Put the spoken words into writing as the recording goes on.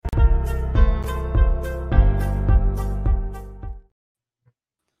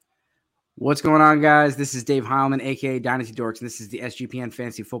What's going on, guys? This is Dave Heilman, a.k.a. Dynasty Dorks, and this is the SGPN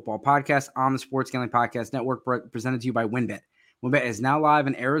Fantasy Football Podcast on the Sports Gambling Podcast Network, presented to you by WynnBET. WynnBET is now live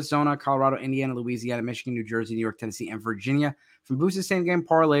in Arizona, Colorado, Indiana, Louisiana, Michigan, New Jersey, New York, Tennessee, and Virginia. From boosted same-game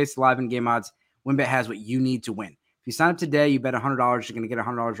parlays to live in-game odds, WynnBET has what you need to win. If you sign up today, you bet $100, you're going to get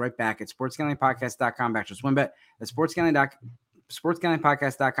 $100 right back at sportsgamblingpodcast.com/WynnBET. That's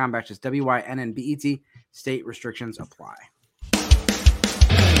sportsgamblingpodcast.com/WYNNBET. State restrictions apply.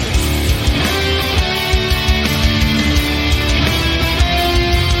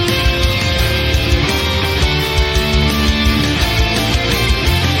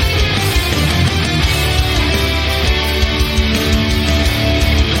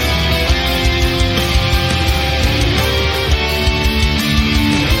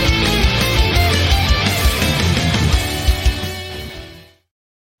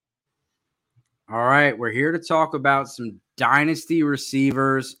 All right, we're here to talk about some dynasty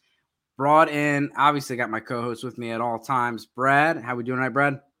receivers brought in. Obviously, got my co-host with me at all times. Brad, how we doing tonight,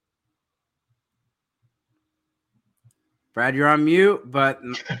 Brad? Brad, you're on mute, but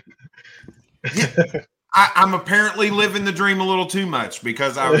I'm apparently living the dream a little too much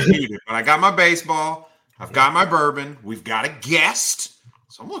because I was muted. But I got my baseball, I've got my bourbon, we've got a guest,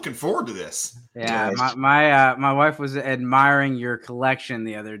 so I'm looking forward to this. Yeah, my wife was admiring your collection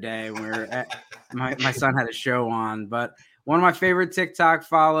the other day. My son had a show on, but one of my favorite TikTok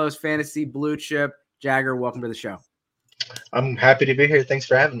follows, Fantasy Blue Chip. Jagger, welcome to the show. I'm happy to be here. Thanks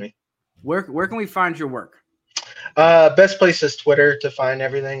for having me. Where can we find your work? Best place is Twitter to find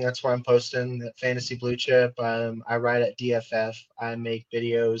everything. That's where I'm posting at Fantasy Blue Chip. I write at DFF. I make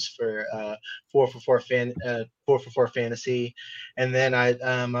videos for 4for4 Fantasy, and then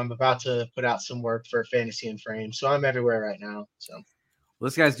I'm about to put out some work for Fantasy and Frame. So I'm everywhere right now. So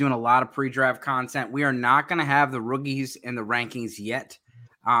this guy's doing a lot of pre-draft content. We are not going to have the rookies and the rankings yet,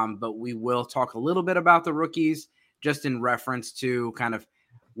 but we will talk a little bit about the rookies just in reference to kind of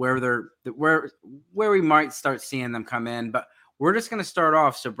where we might start seeing them come in. But we're just going to start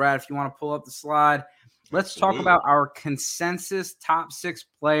off. So, Brad, if you want to pull up the slide, let's talk about our consensus top 6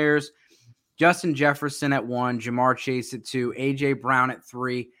 players. Justin Jefferson at 1, Ja'Marr Chase at 2, A.J. Brown at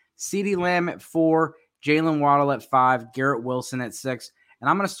 3, CeeDee Lamb at 4, Jalen Waddle at 5, Garrett Wilson at 6. And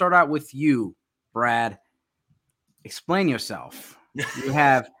I'm going to start out with you, Brad. Explain yourself. You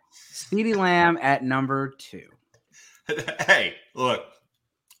have CeeDee Lamb at number 2. Hey, look.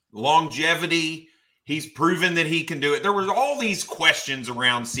 Longevity, he's proven that he can do it. There was all these questions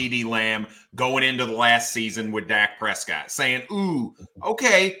around CeeDee Lamb going into the last season with Dak Prescott saying, ooh,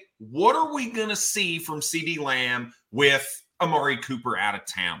 okay, what are we going to see from CeeDee Lamb with Amari Cooper out of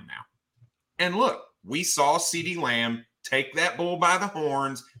town now? And look, we saw CeeDee Lamb take that bull by the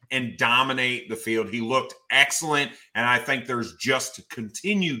horns and dominate the field. He looked excellent, and I think there's just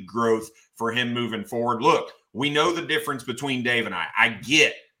continued growth for him moving forward. Look, we know the difference between Dave and I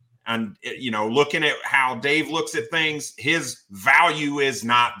get. And, looking at how Dave looks at things, his value is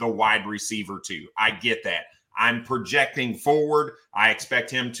not the wide receiver too. I get that. I'm projecting forward. I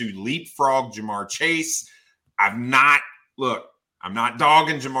expect him to leapfrog Ja'Marr Chase. I'm not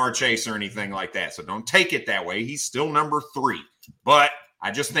dogging Ja'Marr Chase or anything like that. So don't take it that way. He's still number 3. But I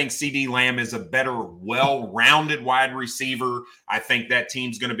just think CeeDee Lamb is a better, well-rounded wide receiver. I think that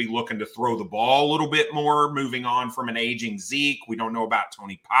team's going to be looking to throw the ball a little bit more, moving on from an aging Zeke. We don't know about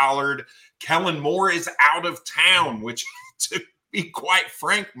Tony Pollard. Kellen Moore is out of town, which, to be quite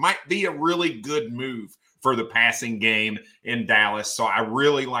frank, might be a really good move for the passing game in Dallas. So I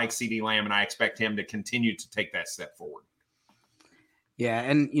really like CeeDee Lamb, and I expect him to continue to take that step forward. Yeah,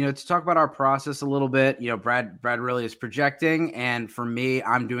 and to talk about our process a little bit, Brad really is projecting, and for me,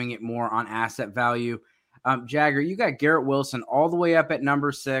 I'm doing it more on asset value. Jagger, you got Garrett Wilson all the way up at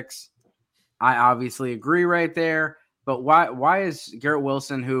number 6. I obviously agree right there, but why is Garrett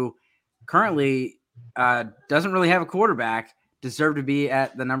Wilson, who currently doesn't really have a quarterback, deserve to be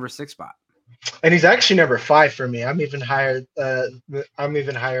at the number 6 spot? And he's actually number 5 for me. I'm even higher. I'm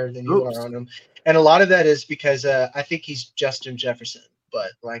even higher than you are on him. And a lot of that is because I think he's Justin Jefferson,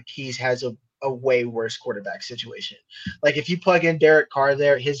 but he has a way worse quarterback situation. Like if you plug in Derek Carr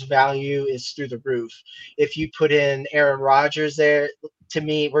there, his value is through the roof. If you put in Aaron Rodgers there, to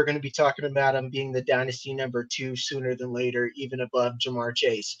me, we're going to be talking about him being the dynasty number 2 sooner than later, even above Ja'Marr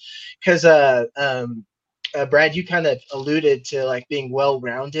Chase. Because Brad, you kind of alluded to like being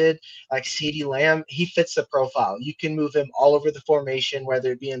well-rounded. Like CeeDee Lamb, he fits the profile. You can move him all over the formation,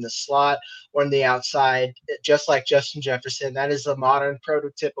 whether it be in the slot or on the outside, just like Justin Jefferson. That is a modern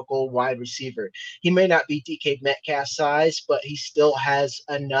prototypical wide receiver. He may not be DK Metcalf size, but he still has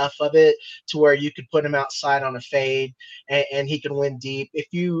enough of it to where you could put him outside on a fade and he can win deep. If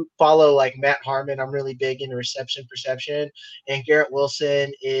you follow like Matt Harmon, I'm really big in reception perception, and Garrett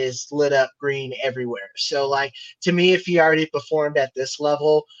Wilson is lit up green everywhere. So like to me, if he already performed at this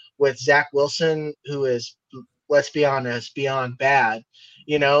level with Zach Wilson, who is, let's be honest, beyond bad,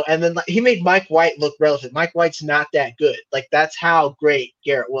 and then he made Mike White look relevant. Mike White's not that good. Like that's how great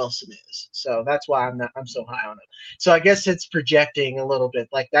Garrett Wilson is. So that's why I'm so high on him. So I guess it's projecting a little bit.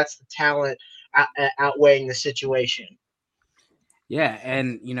 Like that's the talent outweighing the situation. Yeah,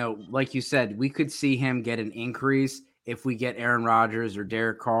 and like you said, we could see him get an increase if we get Aaron Rodgers or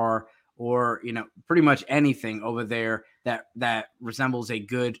Derek Carr or pretty much anything over there that resembles a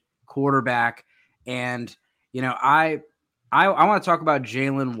good quarterback. And I want to talk about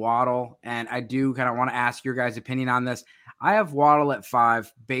Jalen Waddle, and I do kind of want to ask your guys' opinion on this. I have Waddle at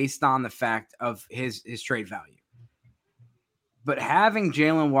 5 based on the fact of his trade value. But having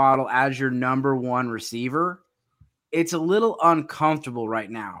Jalen Waddle as your number one receiver, it's a little uncomfortable right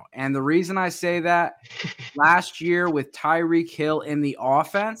now. And the reason I say that, last year with Tyreek Hill in the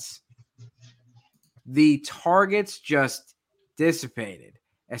offense, the targets just dissipated,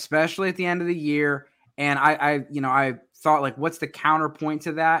 especially at the end of the year. And I thought, like, what's the counterpoint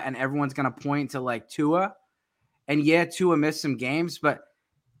to that? And everyone's going to point to like Tua. And yeah, Tua missed some games, but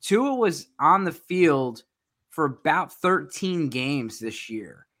Tua was on the field for about 13 games this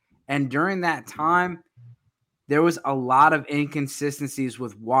year. And during that time, there was a lot of inconsistencies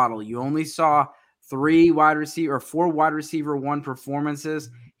with Waddle. You only saw 4 wide receiver 1 performances.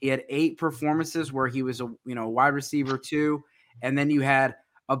 He had 8 performances where he was a wide receiver 2, and then you had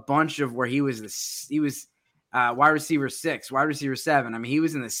a bunch of where he was wide receiver 6, wide receiver 7. I mean, he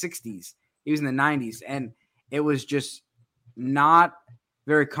was in the 60s, he was in the 90s, and it was just not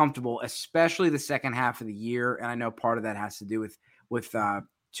very comfortable, especially the second half of the year. And I know part of that has to do with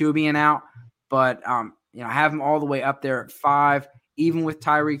Tua being out, but have him all the way up there at 5, even with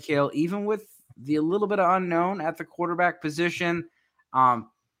Tyreek Hill, even with the little bit of unknown at the quarterback position.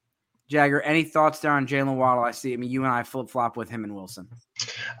 Jagger, any thoughts there on Jalen Waddle? I mean, you and I flip-flop with him and Wilson.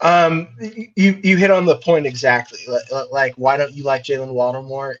 You hit on the point exactly. Like, why don't you like Jalen Waddle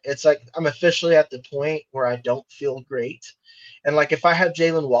more? It's like I'm officially at the point where I don't feel great. And like if I have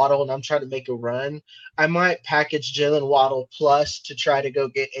Jalen Waddle and I'm trying to make a run, I might package Jalen Waddle plus to try to go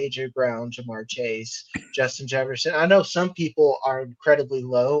get AJ Brown, Jamar Chase, Justin Jefferson. I know some people are incredibly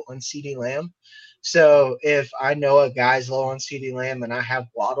low on CeeDee Lamb. So if I know a guy's low on CeeDee Lamb and I have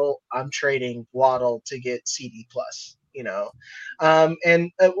Waddle, I'm trading Waddle to get CeeDee plus,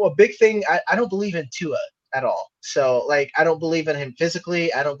 And a big thing, I don't believe in Tua at all. So like, I don't believe in him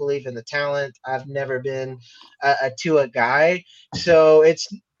physically. I don't believe in the talent. I've never been a Tua guy. So it's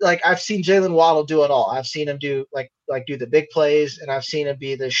like, I've seen Jalen Waddle do it all. I've seen him do do the big plays, and I've seen him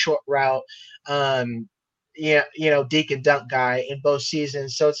be the short route, deke and dunk guy in both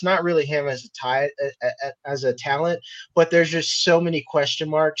seasons. So it's not really him as a talent, but there's just so many question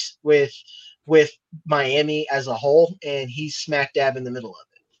marks with Miami as a whole, and he's smack dab in the middle of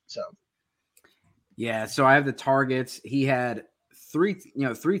it. So. Yeah, so I have the targets. He had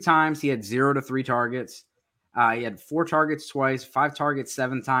 3 times he had 0 to 3 targets. He had 4 targets twice, 5 targets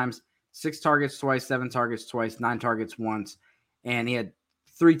 7 times, 6 targets twice, 7 targets twice, 9 targets once, and he had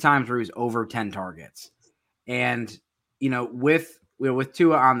 3 times where he was over 10 targets. And with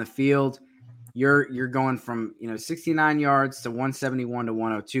Tua on the field, you're going from 69 yards to 171 to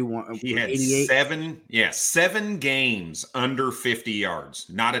 102. He had 7 games under 50 yards,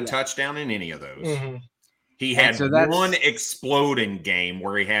 not a touchdown in any of those. Mm-hmm. He had one exploding game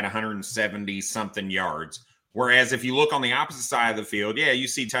where he had 170 something yards. Whereas if you look on the opposite side of the field, you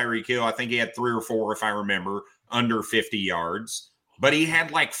see Tyreek Hill. I think he had 3 or 4, if I remember, under 50 yards. But he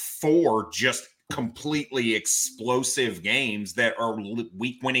had like 4 just completely explosive games that are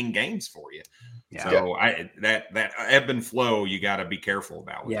week winning games for you. Yeah. So that ebb and flow, you got to be careful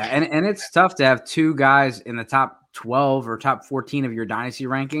about. Yeah. And it's tough to have 2 guys in the top 12 or top 14 of your dynasty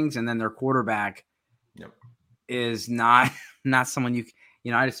rankings, and then their quarterback is not someone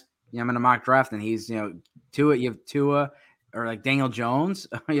I'm in a mock draft and he's, Tua, you have Tua or like Daniel Jones,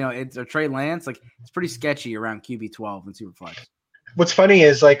 it's a Trey Lance. Like it's pretty sketchy around QB 12 and Superflex. What's funny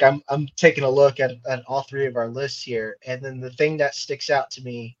is like I'm taking a look at all three of our lists here, and then the thing that sticks out to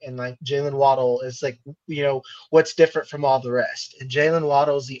me and like Jalen Waddle is like, what's different from all the rest. And Jalen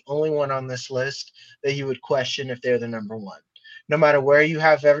Waddle is the only one on this list that you would question if they're the number one. No matter where you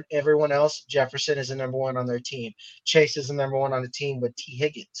have everyone else, Jefferson is the number one on their team. Chase is the number one on the team with T.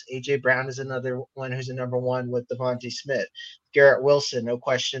 Higgins. AJ Brown is another one who's the number one with Devontae Smith. Garrett Wilson, no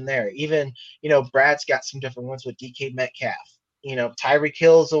question there. Even, Brad's got some different ones with DK Metcalf. Tyreek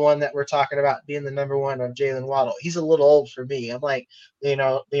Hill is the one that we're talking about being the number one on Jalen Waddle. He's a little old for me. I'm like,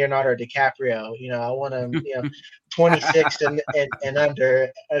 Leonardo DiCaprio. I want him, 26 and under.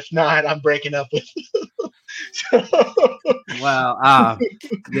 If not, I'm breaking up with Well,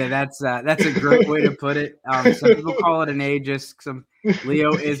 yeah, that's a great way to put it. Some people call it an ageist.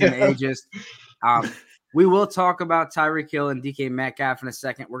 Leo is an ageist. We will talk about Tyreek Hill and DK Metcalf in a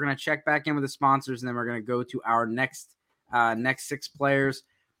second. We're going to check back in with the sponsors, and then we're going to go to our next six players.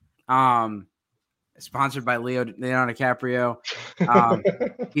 Sponsored by Leonardo DiCaprio.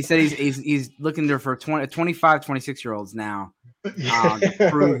 He said he's looking for 25, 26-year-olds now to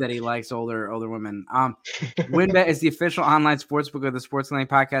prove that he likes older women. WynnBET is the official online sportsbook of the Sports Gambling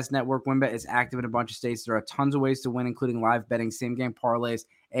Podcast Network. WynnBET is active in a bunch of states. There are tons of ways to win, including live betting, same game parlays,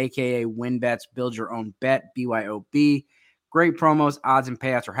 aka WynnBETs. Build your own bet, BYOB. Great promos, odds, and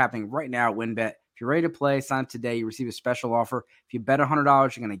payouts are happening right now at WynnBET. If you're ready to play, sign up today. You receive a special offer. If you bet $100,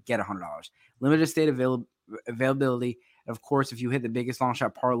 you're going to get $100. Limited state availability. Of course, if you hit the biggest long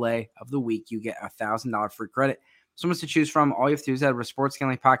shot parlay of the week, you get $1,000 free credit. So much to choose from. All you have to do is head over to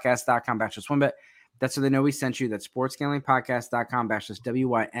sportsgamblingpodcast.com/WynnBET. That's so they know we sent you. That's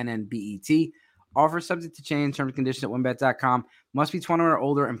sportsgamblingpodcast.com/WYNNBET. Offer subject to change. Terms and conditions at WynnBET.com. Must be 21 or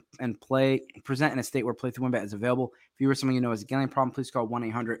older and present in a state where playthrough WynnBET is available. If you or someone you know has a gambling problem, please call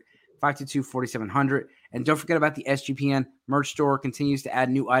 1-800-522-4700. And don't forget about the SGPN merch store. Continues to add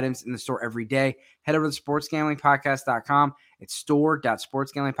new items in the store every day. Head over to sportsgamblingpodcast.com. It's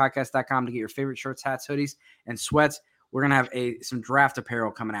store.sportsgamblingpodcast.com to get your favorite shirts, hats, hoodies, and sweats. We're going to have some draft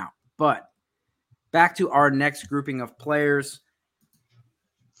apparel coming out. But back to our next grouping of players.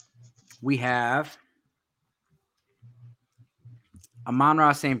 We have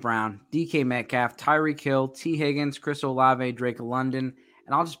Amon-Ra St. Brown, DK Metcalf, Tyreek Hill, T. Higgins, Chris Olave, Drake London.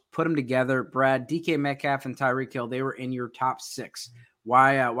 And I'll just put them together. Brad, DK Metcalf and Tyreek Hill, they were in your top six.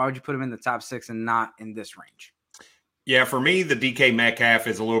 Why would you put them in the top six and not in this range? Yeah, for me, the DK Metcalf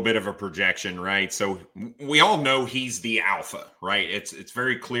is a little bit of a projection, right? So we all know he's the alpha, right? It's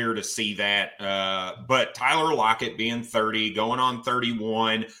very clear to see that. But Tyler Lockett being 30, going on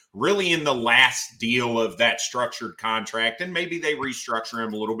 31, really in the last deal of that structured contract, and maybe they restructure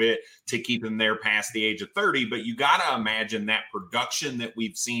him a little bit to keep him there past the age of 30. But you got to imagine that production that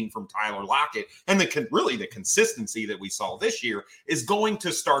we've seen from Tyler Lockett and the consistency that we saw this year is going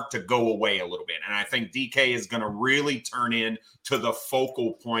to start to go away a little bit. And I think DK is going to really turn in to the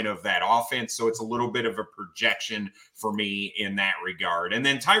focal point of that offense. So it's a little bit of a projection for me in that regard. And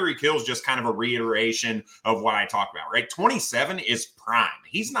then Tyreek Hill is just kind of a reiteration of what I talked about, right? 27 is prime.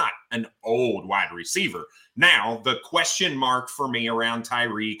 He's not an old wide receiver. Now, the question mark for me around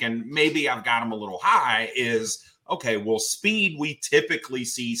Tyreek, and maybe I've got him a little high, is, okay, well, speed we typically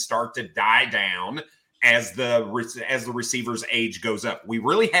see start to die down as the receiver's age goes up. We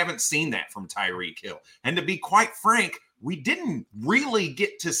really haven't seen that from Tyreek Hill. And to be quite frank, we didn't really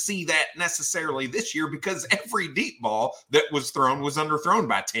get to see that necessarily this year because every deep ball that was thrown was underthrown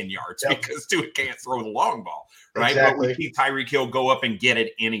by 10 yards because Tua can't throw the long ball, right? Exactly. But we see Tyreek Hill go up and get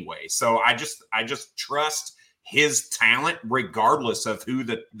it anyway. So I just trust his talent, regardless of who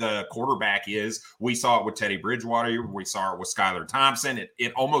the quarterback is. We saw it with Teddy Bridgewater. We saw it with Skylar Thompson.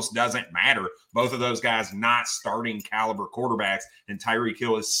 It almost doesn't matter. Both of those guys not starting caliber quarterbacks, and Tyreek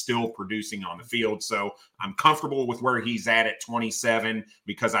Hill is still producing on the field. So I'm comfortable with where he's at 27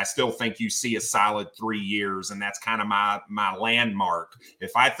 because I still think you see a solid 3 years, and that's kind of my landmark.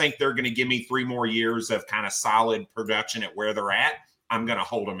 If I think they're going to give me 3 more years of kind of solid production at where they're at, I'm going to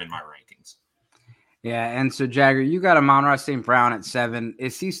hold them in my rankings. Yeah, and so, Jagger, you got Amon-Ra St. Brown at 7.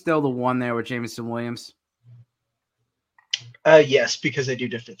 Is he still the one there with Jameson Williams? Yes, because they do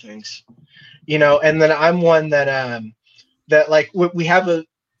different things. And then I'm one that like we have a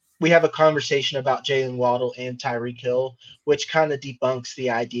conversation about Jalen Waddle and Tyreek Hill, which kind of debunks the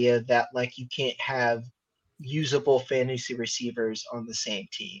idea that like you can't have usable fantasy receivers on the same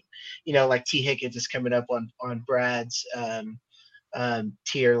team. Like T. Higgins is coming up on Brad's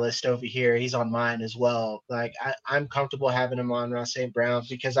tier list over here. He's on mine as well. Like I'm comfortable having him on Ross St. Brown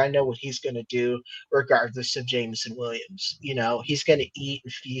because I know what he's going to do regardless of Jameson Williams. He's going to eat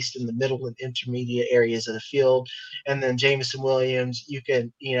and feast in the middle and intermediate areas of the field. And then Jameson Williams, you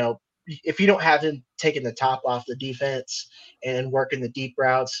can, if you don't have him taking the top off the defense and working the deep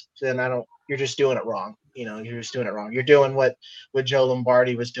routes, then you're just doing it wrong. You're just doing it wrong. You're doing what Joe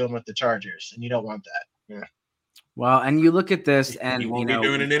Lombardi was doing with the Chargers, and you don't want that. Yeah. Well, and you look at this, and he won't be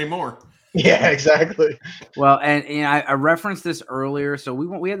doing it anymore. Yeah, exactly. Well, and I referenced this earlier, so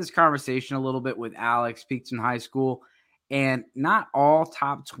we had this conversation a little bit with Alex Peaks in high school, and not all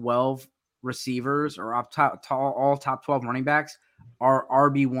top 12 receivers or all top 12 running backs are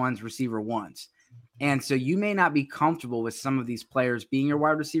RB1s, receiver ones. And so you may not be comfortable with some of these players being your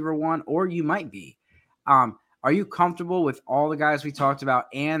wide receiver one, or you might be. Are you comfortable with all the guys we talked about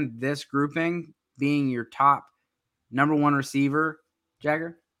and this grouping being your top number one receiver,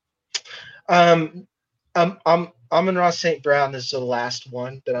 Jagger? I'm in Ross St. Brown. This is the last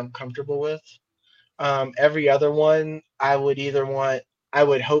one that I'm comfortable with. Every other one, I would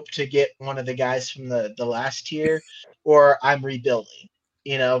hope to get one of the guys from the last tier, or I'm rebuilding,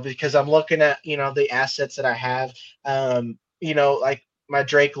 because I'm looking at, the assets that I have, like my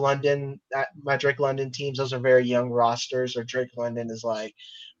Drake London teams, those are very young rosters, or Drake London is like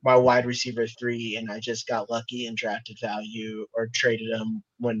my wide receiver 3, and I just got lucky and drafted value or traded him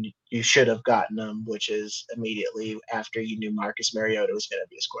when you should have gotten him, which is immediately after you knew Marcus Mariota was going to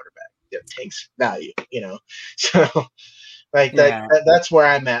be his quarterback. It takes value, so like that's where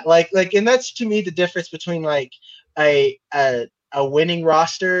I'm at. Like, and that's to me the difference between like a winning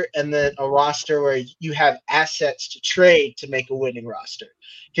roster and then a roster where you have assets to trade to make a winning roster.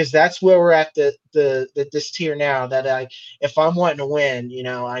 Because that's where we're at this tier now, that if I'm wanting to win,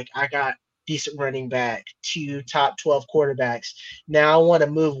 like I got decent running back, 2 top 12 quarterbacks. Now I want to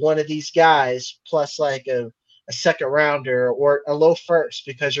move one of these guys plus like a second rounder or a low first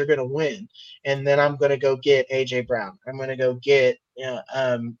because you're going to win. And then I'm going to go get AJ Brown. I'm going to go get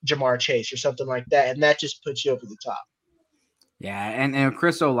Jamar Chase or something like that. And that just puts you over the top. Yeah. And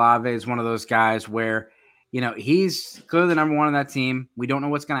Chris Olave is one of those guys where, he's clearly the number one on that team. We don't know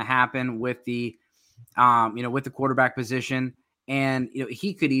what's going to happen with the, with the quarterback position. And,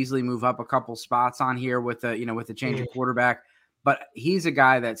 he could easily move up a couple spots on here with the change of quarterback. But he's a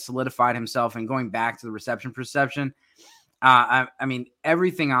guy that solidified himself, and going back to the reception perception, I mean,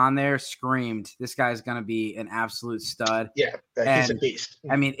 everything on there screamed this guy's going to be an absolute stud. Yeah, he's a beast.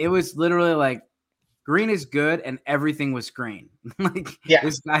 I mean, it was literally like green is good, and everything was green.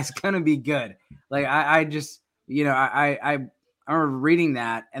 This guy's going to be good. Like I just, I remember reading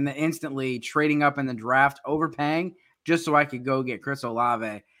that and then instantly trading up in the draft, overpaying just so I could go get Chris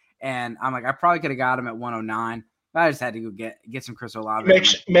Olave. And I'm like, I probably could have got him at 109. I just had to go get some Chris Olave.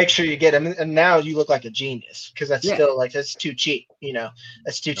 Make sure you get him, and now you look like a genius because that's still like that's too cheap.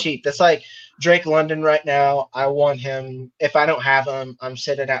 That's too cheap. That's like Drake London right now. I want him. If I don't have him, I'm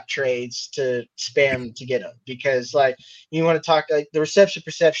sending out trades to spam to get him because like you want to talk like the reception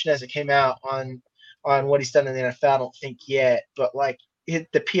perception as it came out on what he's done in the NFL. I don't think yet, but like the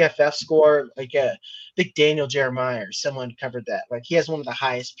PFF score, like I think Daniel Jeremiah or someone covered that. Like he has one of the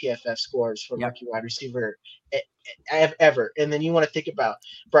highest PFF scores for rookie wide receiver ever. And then you want to think about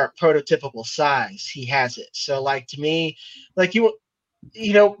prototypical size, he has it. So like to me, like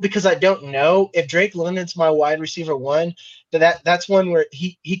because I don't know if Drake London's my wide receiver 1, that's one where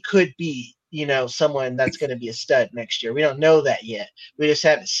he could be someone that's going to be a stud next year. We don't know that yet. We just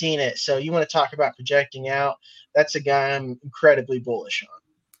haven't seen it. So you want to talk about projecting out, that's a guy I'm incredibly bullish on.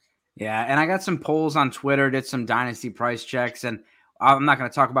 Yeah, and I got some polls on Twitter, did some dynasty price checks, and I'm not going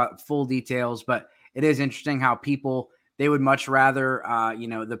to talk about full details, but it is interesting how they would much rather,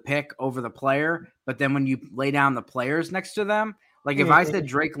 the pick over the player. But then when you lay down the players next to them, like if I said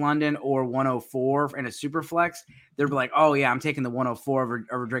Drake London or 104 in a super flex, they'd be like, oh yeah, I'm taking the 104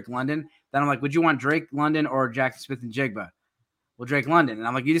 over Drake London. Then I'm like, would you want Drake London or Jackson Smith and Jigba? Well, Drake London. And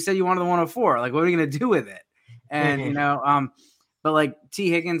I'm like, you just said you wanted the 104. Like, what are you going to do with it? And, but like T.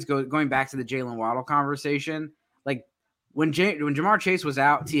 Higgins going back to the Jalen Waddle conversation, like when Jamar Chase was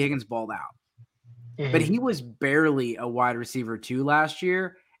out, T. Higgins balled out. But he was barely a wide receiver 2 last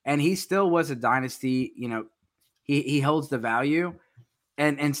year, and he still was a dynasty. He holds the value,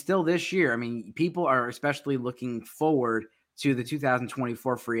 and still this year, I mean, people are especially looking forward to the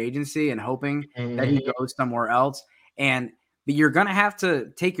 2024 free agency and hoping that he goes somewhere else. But you're going to have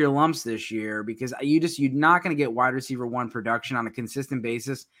to take your lumps this year because you're not going to get wide receiver 1 production on a consistent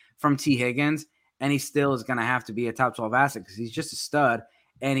basis from T. Higgins, and he still is going to have to be a top 12 asset because he's just a stud,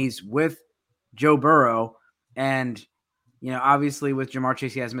 and he's with Joe Burrow, and Obviously with Jamar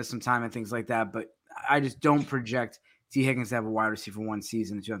Chase, he has missed some time and things like that, but I just don't project T. Higgins to have a wide receiver one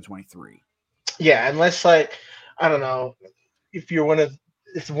season in 2023. Yeah, unless I don't know, if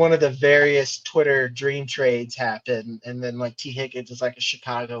it's one of the various Twitter dream trades happen, and then like T. Higgins is like a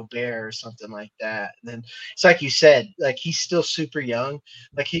Chicago Bear or something like that. And then it's like you said, like he's still super young.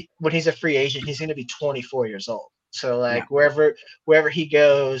 Like when he's a free agent, he's going to be 24 years old. So like wherever he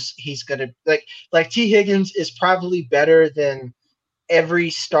goes, he's gonna like T. Higgins is probably better than every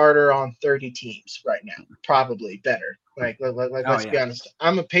starter on 30 teams right now. Probably better. Let's be honest.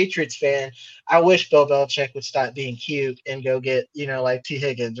 I'm a Patriots fan. I wish Bill Belichick would stop being cute and go get like T.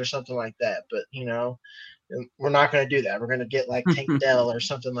 Higgins or something like that. But we're not going to do that. We're going to get like Tank Dell or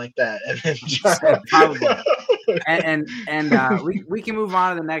something like that. And then probably. And we can move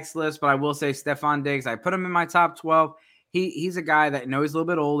on to the next list, but I will say Stefon Diggs, I put him in my top 12. He's a guy that he's a little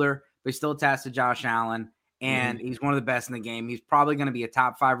bit older, but he's still attached to Josh Allen, and he's one of the best in the game. He's probably going to be a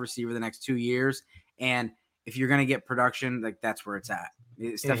top 5 receiver the next 2 years. And if you're going to get production, like that's where it's at.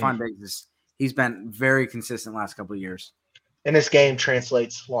 Stefon Diggs he's been very consistent last couple of years. And this game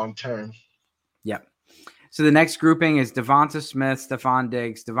translates long term. Yep. So the next grouping is Devonta Smith, Stefon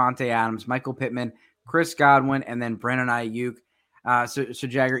Diggs, Davante Adams, Michael Pittman, Chris Godwin, and then Brandon Ayuk. So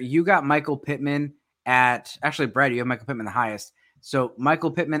Jagger, you got Michael Pittman actually, Brad, you have Michael Pittman the highest. So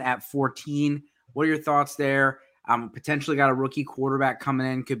Michael Pittman at 14. What are your thoughts there? Potentially got a rookie quarterback coming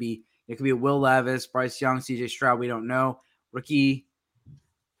in. It could be a Will Levis, Bryce Young, CJ Stroud. We don't know. Rookie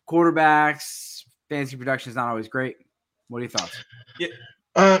quarterbacks, fantasy production is not always great. What are your thoughts? Yeah.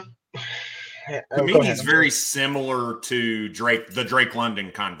 To me, he's very similar to the Drake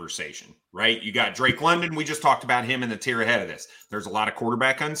London conversation, right? You got Drake London. We just talked about him in the tier ahead of this. There's a lot of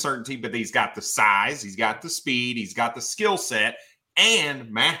quarterback uncertainty, but he's got the size, he's got the speed, he's got the skill set.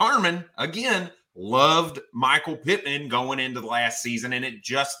 And Matt Harmon, again, loved Michael Pittman going into the last season, and it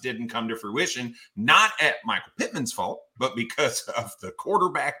just didn't come to fruition. Not at Michael Pittman's fault, but because of the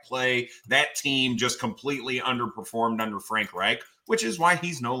quarterback play. That team just completely underperformed under Frank Reich, which is why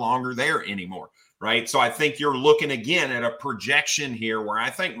he's no longer there anymore, right? So I think you're looking again at a projection here where I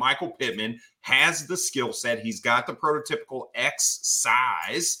think Michael Pittman has the skill set. He's got the prototypical X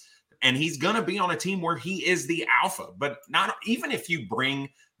size, and he's going to be on a team where he is the alpha. But not even if you bring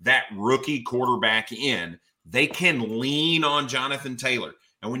that rookie quarterback in, they can lean on Jonathan Taylor.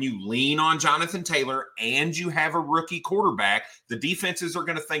 And when you lean on Jonathan Taylor and you have a rookie quarterback, the defenses are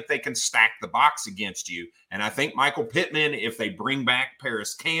going to think they can stack the box against you. And I think Michael Pittman, if they bring back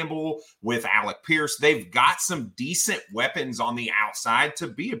Paris Campbell with Alec Pierce, they've got some decent weapons on the outside to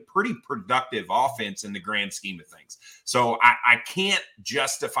be a pretty productive offense in the grand scheme of things. So I can't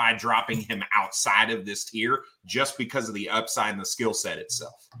justify dropping him outside of this tier just because of the upside and the skill set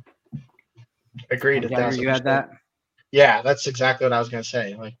itself. Agreed. You had that? Yeah, that's exactly what I was going to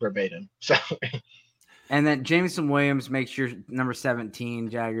say, like verbatim. So, and then Jameson Williams makes your number 17,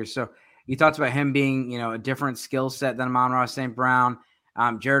 Jaggers. So you talked about him being, a different skill set than Amon-Ra St. Brown.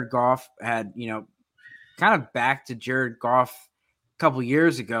 Jared Goff had, kind of back to Jared Goff a couple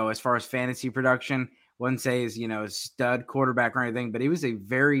years ago as far as fantasy production. Wouldn't say is, a stud quarterback or anything, but he was a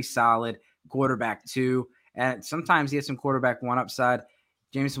very solid quarterback too. And sometimes he has some quarterback one upside.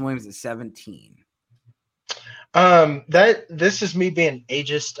 Jameson Williams at 17. This is me being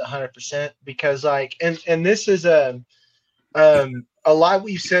ageist 100% because and this is a lot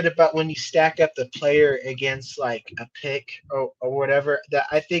what you said about when you stack up the player against like a pick or whatever, that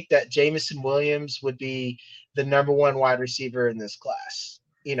I think that Jameson Williams would be the number one wide receiver in this class.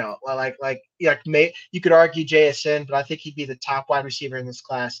 You could argue JSN, but I think he'd be the top wide receiver in this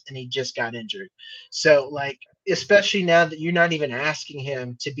class, and he just got injured. So especially now that you're not even asking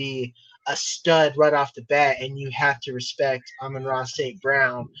him to be a stud right off the bat, and you have to respect Amon-Ra St.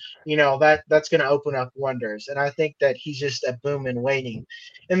 Brown, that's going to open up wonders. And I think that he's just a boom in waiting.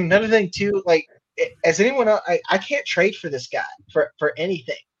 And another thing too, as anyone else, I can't trade for this guy for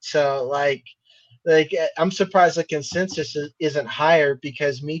anything. So I'm surprised the consensus isn't higher,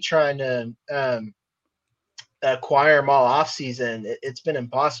 because me trying to acquire him all off season, it's been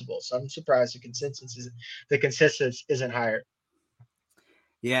impossible. So I'm surprised the consensus isn't higher.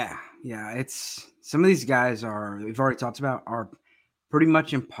 Yeah. It's some of these guys we've already talked about, are pretty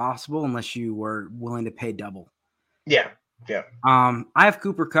much impossible unless you were willing to pay double. Yeah. I have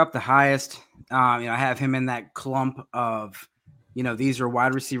Cooper Kupp the highest. I have him in that clump of, these are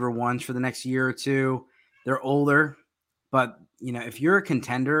wide receiver ones for the next year or two. They're older, but if you're a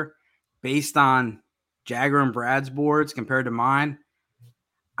contender based on Jagger and Brad's boards compared to mine,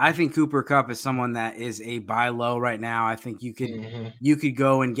 I think Cooper Kupp is someone that is a buy low right now. I think you could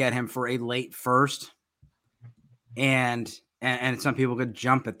go and get him for a late first. and some people could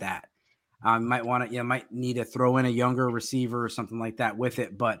jump at that. Might want to, might need to throw in a younger receiver or something like that with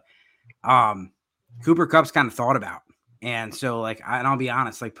it. But Cooper Kupp's kind of thought about. And so, like, I'll be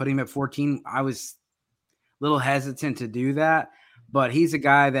honest, like putting him at 14, I was a little hesitant to do that. But he's a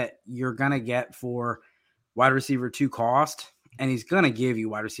guy that you're going to get for wide receiver 2 cost. And he's going to give you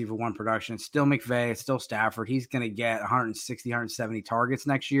wide receiver 1 production. It's still McVay. It's still Stafford. He's going to get 160, 170 targets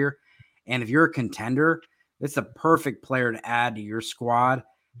next year. And if you're a contender, it's a perfect player to add to your squad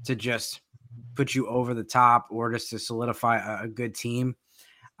to just put you over the top or just to solidify a good team.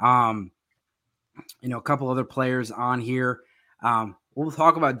 A couple other players on here. We'll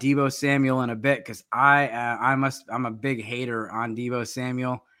talk about Deebo Samuel in a bit because I'm a big hater on Deebo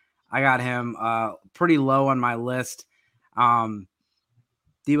Samuel. I got him pretty low on my list. Deebo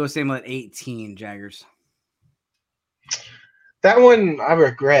Samuel at 18, Jaggers. That one I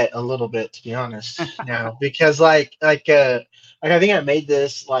regret a little bit, to be honest, now because I think I made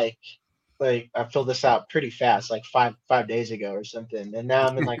this like I filled this out pretty fast, like five days ago or something, and now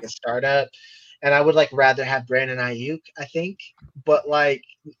I'm in like a startup, and I would like rather have Brandon Ayuk, I think, but like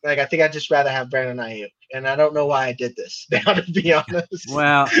I think I'd just rather have Brandon Ayuk, and I don't know why I did this now, to be honest.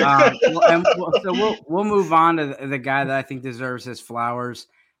 Well, so we'll move on to the guy that I think deserves his flowers,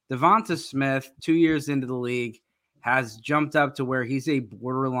 Devonta Smith. 2 years into the league, has jumped up to where he's a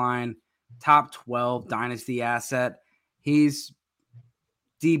borderline top 12 dynasty asset. He's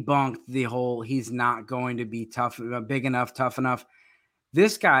debunked the whole he's not going to be big enough, tough enough.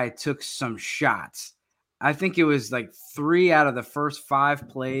 This guy took some shots. I think it was like 3 out of the first 5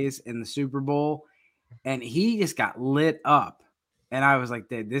 plays in the Super Bowl, and he just got lit up. And I was like,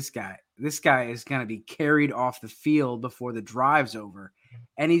 this guy is going to be carried off the field before the drive's over.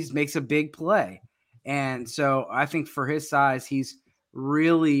 And he makes a big play. And so I think for his size, he's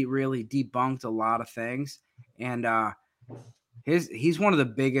really, really debunked a lot of things. And he's one of the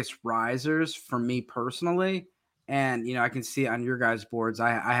biggest risers for me personally. And, I can see it on your guys' boards.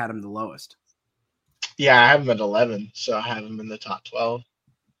 I had him the lowest. Yeah, I have him at 11, so I have him in the top 12.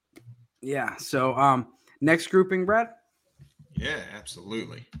 Yeah. So next grouping, Brad? Yeah,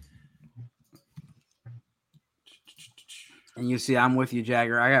 absolutely. And you see, I'm with you,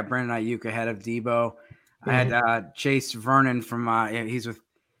 Jagger. I got Brandon Ayuk ahead of Deebo. I had Chase Vernon from he's with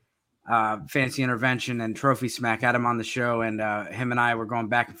Fantasy Intervention and Trophy Smack. Had him on the show, and him and I were going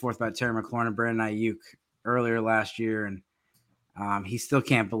back and forth about Terry McLaurin and Brandon Ayuk earlier last year, and he still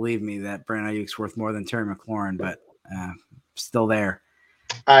can't believe me that Brandon Ayuk's worth more than Terry McLaurin, but still there.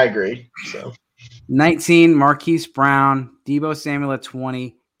 I agree. So 19, Marquise Brown, Deebo Samuel at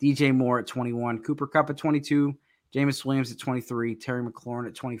 20, DJ Moore at 21, Cooper Kupp at 22, Jameis Williams at 23, Terry McLaurin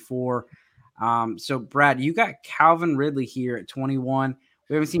at 24. So, Brad, you got Calvin Ridley here at 21.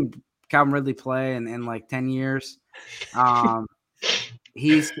 We haven't seen Calvin Ridley play in like 10 years.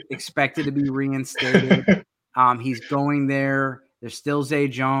 He's expected to be reinstated. He's going there. There's still Zay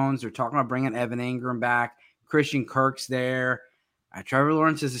Jones. They're talking about bringing Evan Ingram back. Christian Kirk's there. Trevor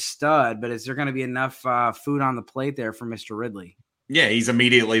Lawrence is a stud, but is there going to be enough food on the plate there for Mr. Ridley? Yeah, he's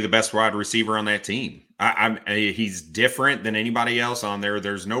immediately the best wide receiver on that team. He's different than anybody else on there.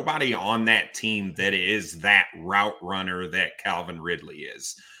 There's nobody on that team that is that route runner that Calvin Ridley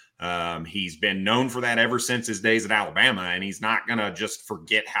is. He's been known for that ever since his days at Alabama, and he's not going to just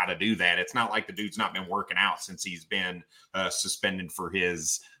forget how to do that. It's not like the dude's not been working out since he's been suspended for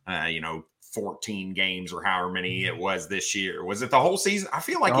his, 14 games or however many it was this year. Was it the whole season? I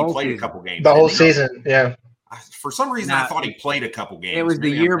feel like he played a couple games. The whole season, yeah. For some reason, I thought he played a couple games. It was the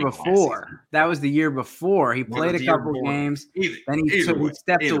year before. That was the year before. He played a couple games. Then he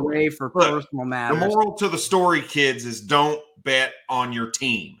stepped away for personal matters. The moral to the story, kids, is don't bet on your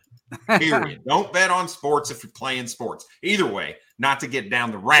team. Period. Don't bet on sports if you're playing sports. Either way, not to get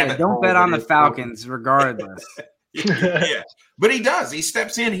down the rabbit hole. Don't bet on the Falcons, regardless. Yeah, but he does. He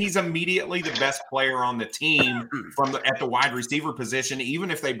steps in. He's immediately the best player on the team at the wide receiver position. Even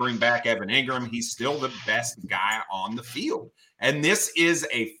if they bring back Evan Ingram, he's still the best guy on the field. And this is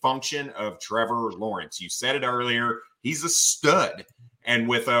a function of Trevor Lawrence. You said it earlier. He's a stud. And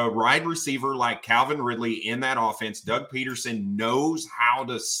with a wide receiver like Calvin Ridley in that offense, Doug Peterson knows how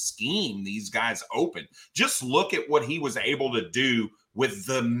to scheme these guys open. Just look at what he was able to do with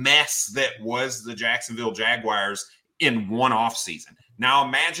the mess that was the Jacksonville Jaguars in one offseason. Now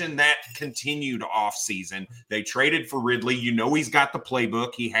imagine that continued offseason. They traded for Ridley. He's got the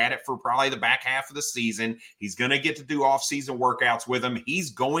playbook. He had it for probably the back half of the season. He's going to get to do offseason workouts with him. He's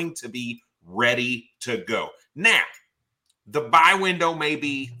going to be ready to go. Now, the bye window may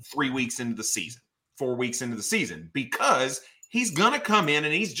be 3 weeks into the season, 4 weeks into the season, because he's going to come in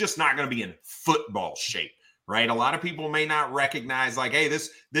and he's just not going to be in football shape. right? A lot of people may not recognize like, hey,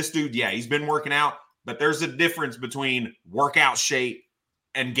 this dude, yeah, he's been working out, but there's a difference between workout shape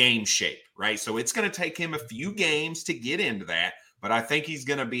and game shape, right? So it's going to take him a few games to get into that, but I think he's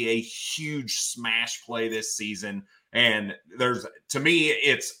going to be a huge smash play this season. And to me,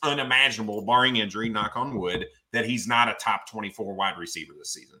 it's unimaginable, barring injury, knock on wood, that he's not a top 24 wide receiver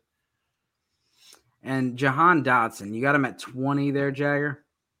this season. And Jahan Dotson, you got him at 20 there, Jagger?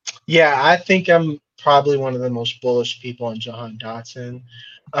 Yeah, I think I'm probably one of the most bullish people on Jahan Dotson.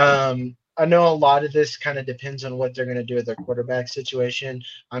 I know a lot of this kind of depends on what they're going to do with their quarterback situation.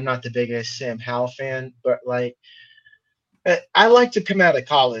 I'm not the biggest Sam Howell fan, but like, I like to come out of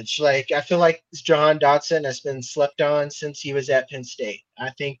college. Like, I feel like Jahan Dotson has been slept on since he was at Penn State.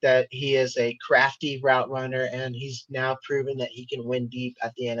 I think that he is a crafty route runner, and he's now proven that he can win deep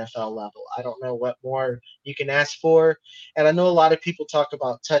at the NFL level. I don't know what more you can ask for. And I know a lot of people talk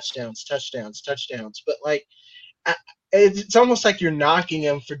about touchdowns, but like, it's almost like you're knocking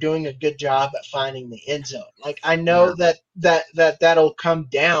him for doing a good job at finding the end zone. Like, I know that'll come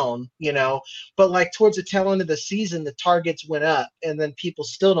down, but like towards the tail end of the season, the targets went up, and then people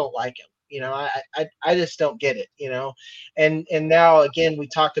still don't like him. I just don't get it. And now again, we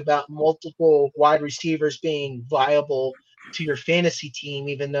talked about multiple wide receivers being viable to your fantasy team,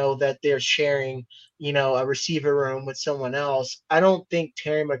 even though that they're sharing, a receiver room with someone else. I don't think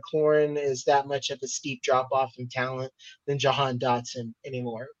Terry McLaurin is that much of a steep drop off in talent than Jahan Dotson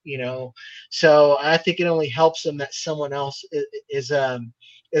anymore, So I think it only helps them that someone else is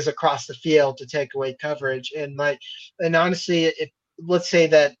across the field to take away coverage. And honestly, let's say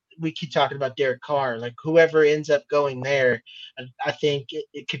that we keep talking about Derek Carr, like whoever ends up going there, I think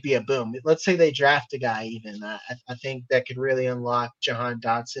it could be a boom. Let's say they draft a guy even. I think that could really unlock Jahan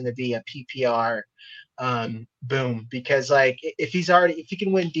Dotson to be a PPR boom, because like if he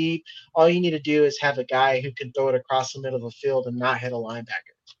can win deep, all you need to do is have a guy who can throw it across the middle of the field and not hit a linebacker.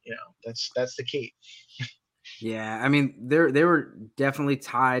 That's the key. Yeah, I mean they were definitely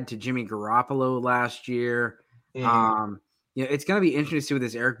tied to Jimmy Garoppolo last year. Mm-hmm. It's going to be interesting to see what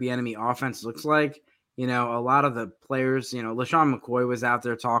this Eric Bieniemy offense looks like. A lot of the players, LaShawn McCoy was out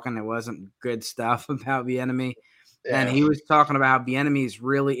there talking. It wasn't good stuff about Bieniemy. Yeah. And he was talking about how Bieniemy is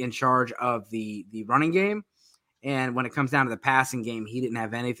really in charge of the running game. And when it comes down to the passing game, he didn't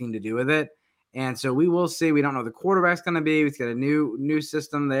have anything to do with it. And so we will see. We don't know who the quarterback's going to be. We've got a new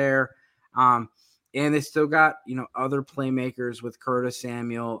system there. And they still got, other playmakers with Curtis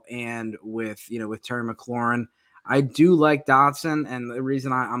Samuel and with Terry McLaurin. I do like Dotson, and the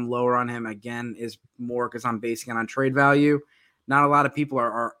reason I'm lower on him again is more because I'm basing it on trade value. Not a lot of people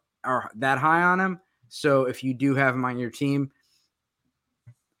are that high on him. So if you do have him on your team,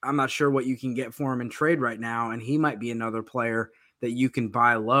 I'm not sure what you can get for him in trade right now, and he might be another player that you can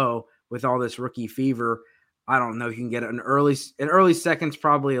buy low with all this rookie fever. I don't know if you can get an early second's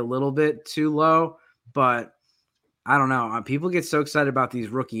probably a little bit too low, but I don't know. People get so excited about these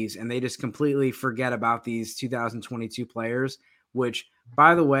rookies, and they just completely forget about these 2022 players, which,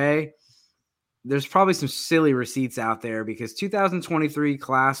 by the way, there's probably some silly receipts out there because 2023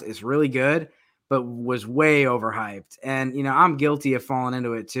 class is really good, but was way overhyped. And, I'm guilty of falling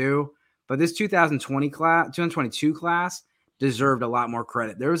into it too. But this 2022 class deserved a lot more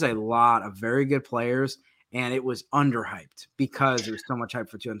credit. There was a lot of very good players, and it was underhyped because there was so much hype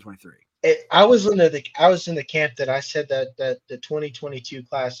for 2023. I was in the camp that I said that the 2022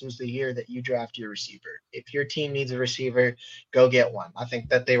 class was the year that you draft your receiver. If your team needs a receiver, go get one. I think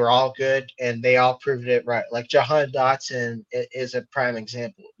that they were all good and they all proved it right. Like Jahan Dotson is a prime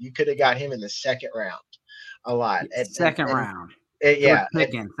example. You could have got him in the second round a lot. Second round.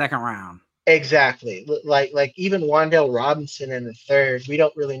 Second round. Exactly. Like even Wan'Dale Robinson in the third, we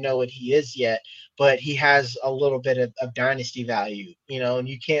don't really know what he is yet, but he has a little bit of dynasty value, and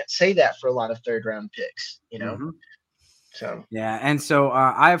you can't say that for a lot of third round picks, Mm-hmm. So yeah, and so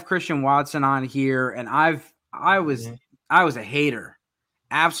I have Christian Watson on here, and I was a hater,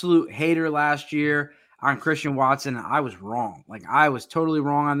 absolute hater last year on Christian Watson, and I was wrong. Like I was totally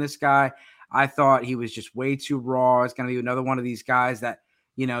wrong on this guy. I thought he was just way too raw. It's going to be another one of these guys that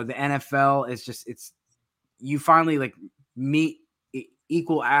the NFL is just you finally like meet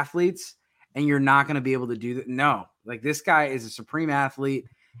equal athletes. And you're not going to be able to do that. No, like this guy is a supreme athlete,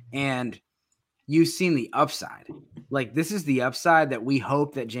 and you've seen the upside. Like this is the upside that we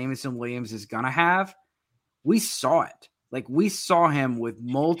hope that Jameson Williams is going to have. We saw it. Like we saw him with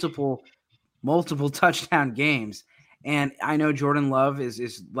multiple touchdown games. And I know Jordan Love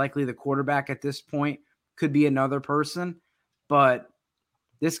is likely the quarterback at this point. Could be another person, but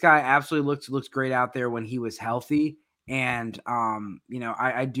this guy absolutely looks great out there when he was healthy. And,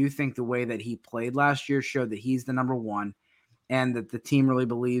 I do think the way that he played last year showed that he's the number one and that the team really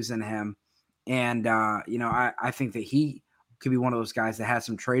believes in him. And, I think that he could be one of those guys that has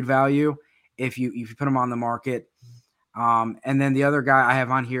some trade value if you put him on the market. And then the other guy I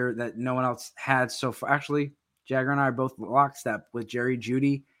have on here that no one else had so far, actually, Jagger and I are both lockstep with Jerry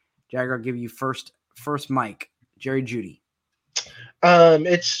Jeudy. Jagger, I'll give you first mic. Jerry Jeudy.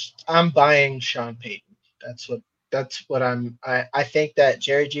 I'm buying Sean Payton. That's what I think that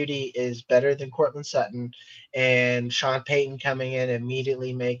Jerry Jeudy is better than Cortland Sutton, and Sean Payton coming in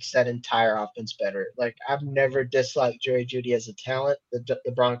immediately makes that entire offense better. Like, I've never disliked Jerry Jeudy as a talent. The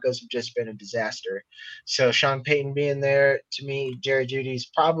Broncos have just been a disaster. So Sean Payton being there, to me, Jerry Jeudy's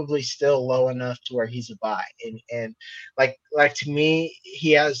probably still low enough to where he's a buy. And like to me,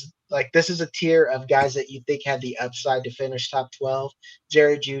 he has, like, this is a tier of guys that you think had the upside to finish top 12.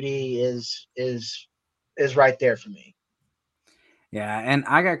 Jerry Jeudy is right there for me. Yeah, and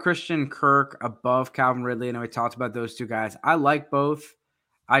I got Christian Kirk above Calvin Ridley. I know we talked about those two guys. I like both.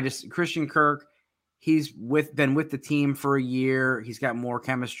 Christian Kirk, he's been with the team for a year. He's got more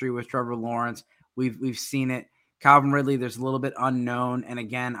chemistry with Trevor Lawrence. We've seen it. Calvin Ridley, there's a little bit unknown. And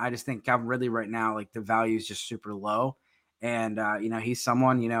again, I just think Calvin Ridley right now, like, the value is just super low. And he's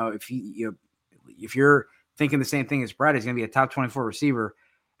someone, if you're thinking the same thing as Brad, he's going to be a top 24 receiver.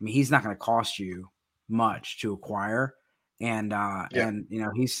 I mean, he's not going to cost you much to acquire, and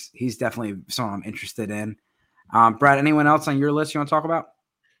he's definitely someone I'm interested in. Brad, anyone else on your list you want to talk about?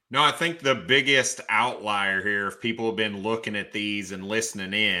 No, I think the biggest outlier here, if people have been looking at these and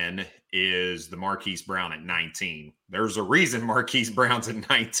listening in, is the Marquise Brown at 19. There's a reason Marquise Brown's at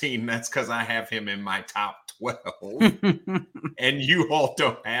 19. That's because I have him in my top 12, and you all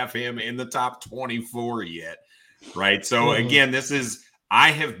don't have him in the top 24 yet, right? So again,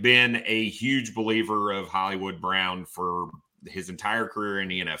 I have been a huge believer of Hollywood Brown for his entire career in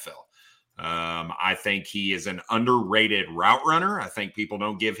the NFL. I think he is an underrated route runner. I think people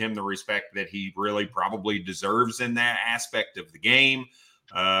don't give him the respect that he really probably deserves in that aspect of the game,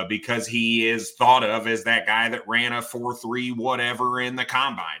 because he is thought of as that guy that ran a 4.3 whatever in the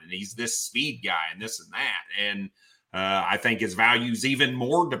combine, and he's this speed guy and this and that. And I think his value is even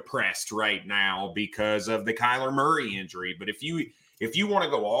more depressed right now because of the Kyler Murray injury. But if you want to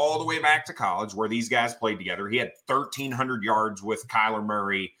go all the way back to college where these guys played together, he had 1,300 yards with Kyler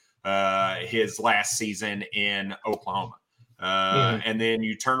Murray his last season in Oklahoma. And then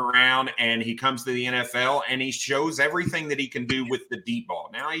you turn around and he comes to the NFL and he shows everything that he can do with the deep ball.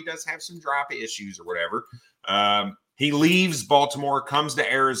 Now he does have some drop issues or whatever. He leaves Baltimore, comes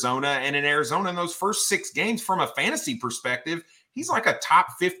to Arizona, and in Arizona, in those first 6 games, from a fantasy perspective, he's like a top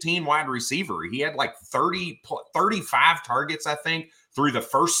 15 wide receiver. He had like 35 targets, I think, through the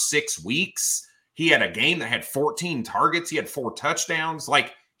first 6 weeks. He had a game that had 14 targets. He had 4 touchdowns.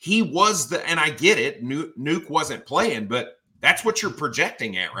 Like, he was and I get it, Nuke wasn't playing, but that's what you're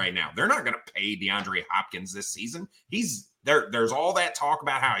projecting at right now. They're not going to pay DeAndre Hopkins this season. There's all that talk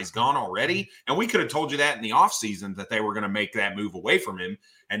about how he's gone already. And we could have told you that in the offseason that they were going to make that move away from him.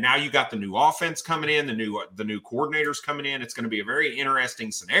 And now you got the new offense coming in, the new coordinators coming in. It's going to be a very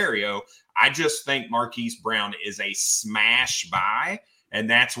interesting scenario. I just think Marquise Brown is a smash buy. And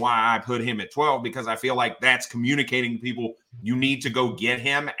that's why I put him at 12, because I feel like that's communicating to people you need to go get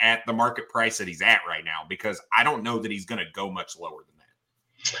him at the market price that he's at right now, because I don't know that he's going to go much lower than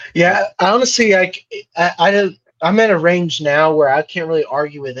that. Yeah, honestly, I'm at a range now where I can't really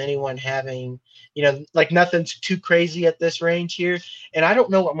argue with anyone having, like, nothing's too crazy at this range here. And I don't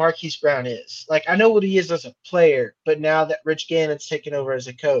know what Marquise Brown is. Like, I know what he is as a player, but now that Rich Gannon's taken over as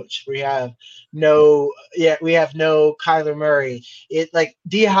a coach, we have no Kyler Murray.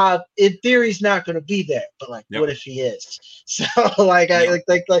 D-Hop, in theory, is not going to be there, but what if he is? So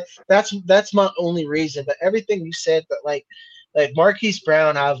that's my only reason. But everything you said, but like Marquise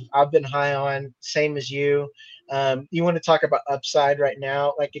Brown, I've been high on, same as you. You want to talk about upside right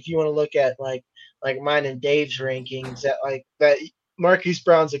now? Like, if you want to look at like mine and Dave's rankings, that Marquise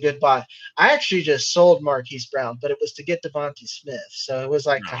Brown's a good buy. I actually just sold Marquise Brown, but it was to get Devontae Smith, so it was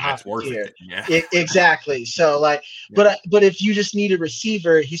like to hop here. Yeah. Exactly. So but if you just need a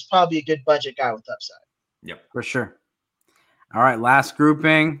receiver, he's probably a good budget guy with upside. Yep, for sure. All right, last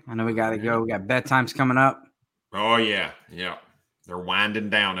grouping. I know we got to go. We got bedtimes coming up. Oh yeah. They're winding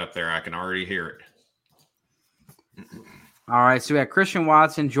down up there. I can already hear it. All right, so we got Christian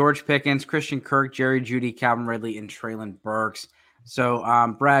Watson, George Pickens, Christian Kirk, Jerry Jeudy, Calvin Ridley, and Treylon Burks.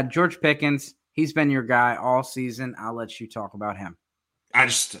 So, Brad, George Pickens, he's been your guy all season. I'll let you talk about him.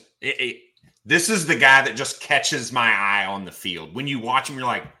 This is the guy that just catches my eye on the field. When you watch him, you're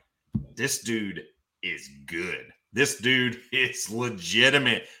like, this dude is good. This dude is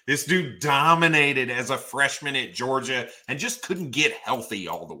legitimate. This dude dominated as a freshman at Georgia and just couldn't get healthy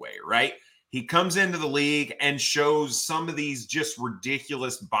all the way, right? He comes into the league and shows some of these just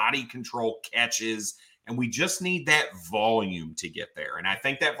ridiculous body control catches, and we just need that volume to get there. And I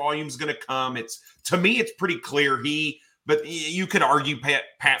think that volume is going to come. To me, it's pretty clear but you could argue Pat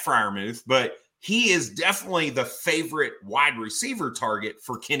Freiermuth, but he is definitely the favorite wide receiver target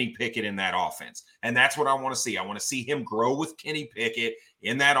for Kenny Pickett in that offense. And that's what I want to see. I want to see him grow with Kenny Pickett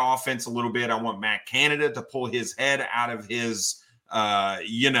in that offense a little bit. I want Matt Canada to pull his head out of his,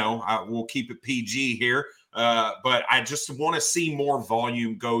 we'll keep it PG here. But I just want to see more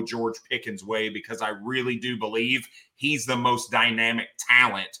volume go George Pickens' way, because I really do believe he's the most dynamic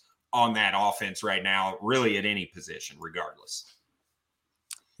talent on that offense right now, really at any position, regardless.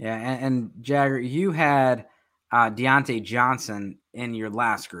 Yeah, and Jagger, you had Deontay Johnson in your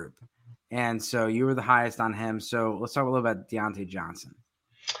last group, and so you were the highest on him. So let's talk a little about Deontay Johnson.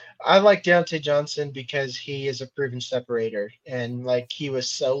 I like Deontay Johnson because he is a proven separator, and like he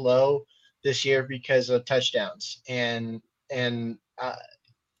was so low this year because of touchdowns, and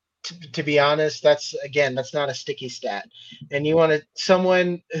to be honest, that's not a sticky stat. And you want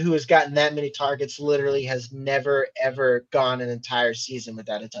someone who has gotten that many targets literally has never, ever gone an entire season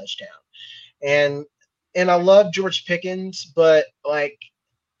without a touchdown. And I love George Pickens, but like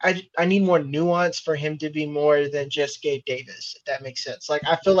I need more nuance for him to be more than just Gabe Davis, if that makes sense. Like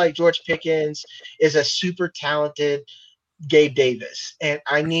I feel like George Pickens is a super talented Gabe Davis, and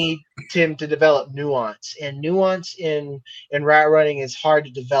I need him to develop nuance, and nuance in route running is hard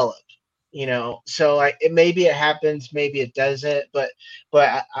to develop, so like maybe it happens, maybe it doesn't, but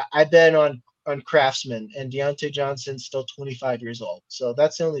I bet on Craftsman, and Deontay Johnson's still 25 years old, so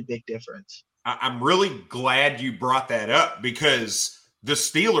that's the only big difference. I'm really glad you brought that up, because the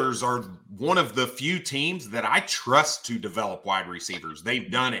Steelers are one of the few teams that I trust to develop wide receivers.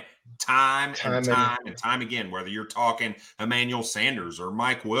 They've done it time and time again, whether you're talking Emmanuel Sanders or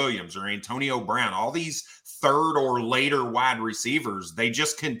Mike Williams or Antonio Brown, all these third or later wide receivers, they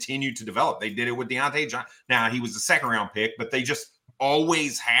just continue to develop. They did it with Deontay Johnson. Now, he was the second round pick, but they just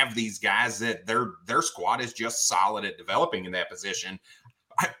always have these guys that their squad is just solid at developing in that position.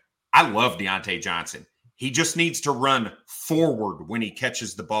 I love Deontay Johnson. He just needs to run forward when he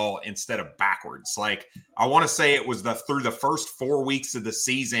catches the ball instead of backwards. Like, I want to say it was through the first 4 weeks of the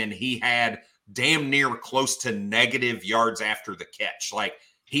season, he had damn near close to negative yards after the catch. Like,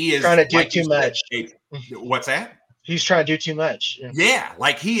 he is trying to do too much. What's that? He's trying to do too much. Yeah,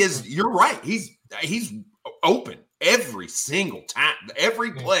 like he is. You're right. He's open every single time.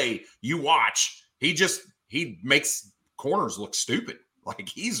 Every play you watch, he makes corners look stupid. Like,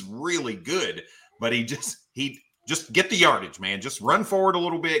 he's really good. But he just get the yardage, man. Just run forward a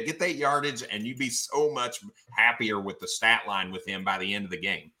little bit, get that yardage, and you'd be so much happier with the stat line with him by the end of the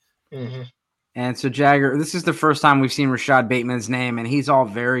game. Mm-hmm. And so, Jagger, this is the first time we've seen Rashad Bateman's name, and he's all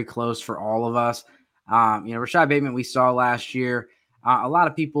very close for all of us. Rashad Bateman we saw last year. A lot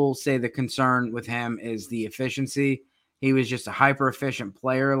of people say the concern with him is the efficiency. He was just a hyper-efficient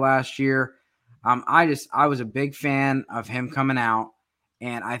player last year. I was a big fan of him coming out.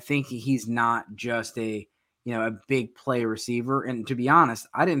 And I think he's not just a big play receiver. And to be honest,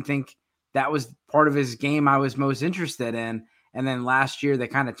 I didn't think that was part of his game I was most interested in. And then last year, they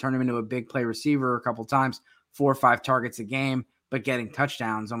kind of turned him into a big play receiver a couple times, 4 or 5 targets a game, but getting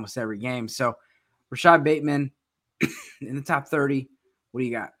touchdowns almost every game. So Rashad Bateman in the top 30, what do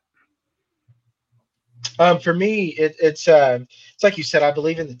you got? For me, it's like you said, I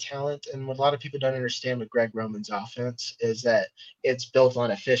believe in the talent, and what a lot of people don't understand with Greg Roman's offense is that it's built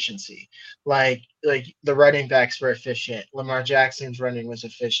on efficiency. Like the running backs were efficient. Lamar Jackson's running was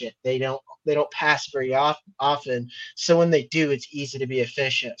efficient. They don't pass very often, so when they do, it's easy to be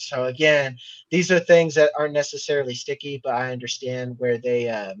efficient. So again, these are things that aren't necessarily sticky, but I understand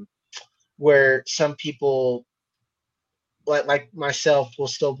where some people like myself will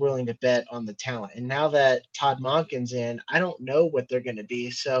still willing to bet on the talent. And now that Todd Monken's in, I don't know what they're going to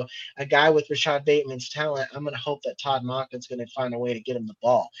be. So a guy with Rashad Bateman's talent, I'm going to hope that Todd Monken's going to find a way to get him the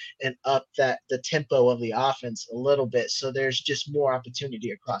ball and up the tempo of the offense a little bit. So there's just more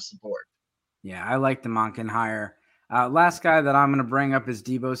opportunity across the board. Yeah, I like the Monken hire. Last guy that I'm going to bring up is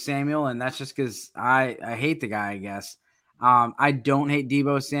Deebo Samuel, and that's just because I hate the guy, I guess. I don't hate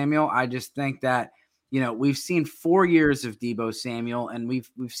Deebo Samuel. I just think that we've seen 4 years of Deebo Samuel, and we've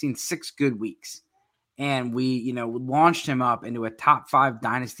seen 6 good weeks. And we, launched him up into a top 5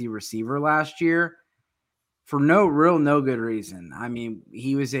 dynasty receiver last year for no good reason. I mean,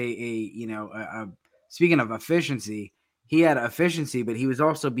 he was speaking of efficiency, he had efficiency, but he was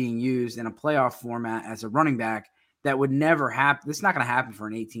also being used in a playoff format as a running back that would never happen. This is not going to happen for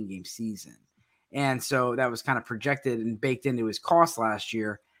an 18-game season. And so that was kind of projected and baked into his cost last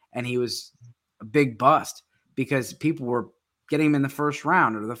year. And he was a big bust because people were getting him in the first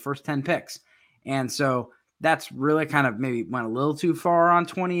round or the first 10 picks. And so that's really kind of maybe went a little too far on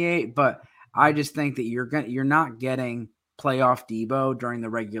 28, but I just think that you're not getting playoff Debo during the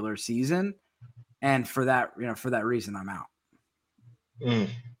regular season. And for that reason, I'm out.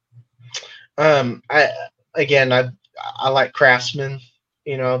 I like Craftsman.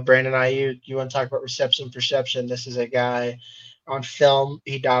 Brandon Ayuk. You want to talk about reception perception? This is a guy on film.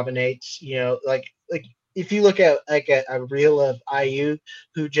 He dominates. Like if you look at like a reel of Ayuk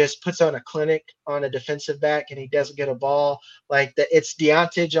who just puts on a clinic on a defensive back and he doesn't get a ball, like that, it's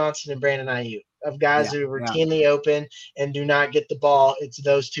Deontay Johnson and Brandon Ayuk of guys who are routinely open and do not get the ball. It's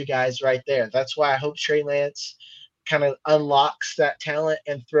those two guys right there. That's why I hope Trey Lance kind of unlocks that talent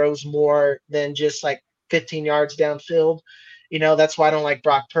and throws more than just like 15 yards downfield. That's why I don't like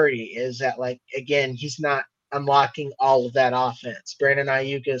Brock Purdy, is that, like, again, he's not unlocking all of that offense. Brandon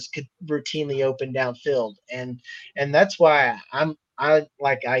Ayuk is routinely open downfield. And that's why I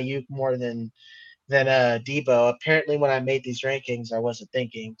like Ayuk more than Debo. Apparently when I made these rankings, I wasn't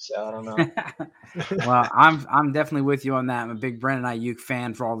thinking, so I don't know. Well, I'm definitely with you on that. I'm a big Brandon Ayuk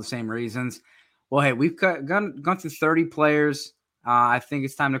fan for all the same reasons. Well, hey, we've gone through 30 players. I think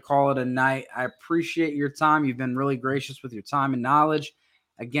it's time to call it a night. I appreciate your time. You've been really gracious with your time and knowledge.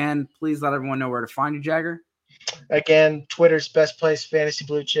 Again, please let everyone know where to find you, Jagger. Again, Twitter's best place, Fantasy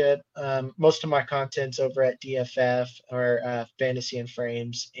Blue Chip. Most of my content's over at DFF or Fantasy and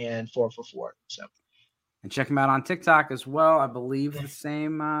Frames and 444. So, and check him out on TikTok as well. I believe the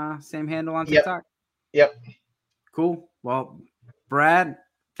same handle on TikTok. Yep. Cool. Well, Brad,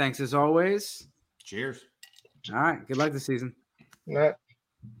 thanks as always. Cheers. All right. Good luck this season. All right.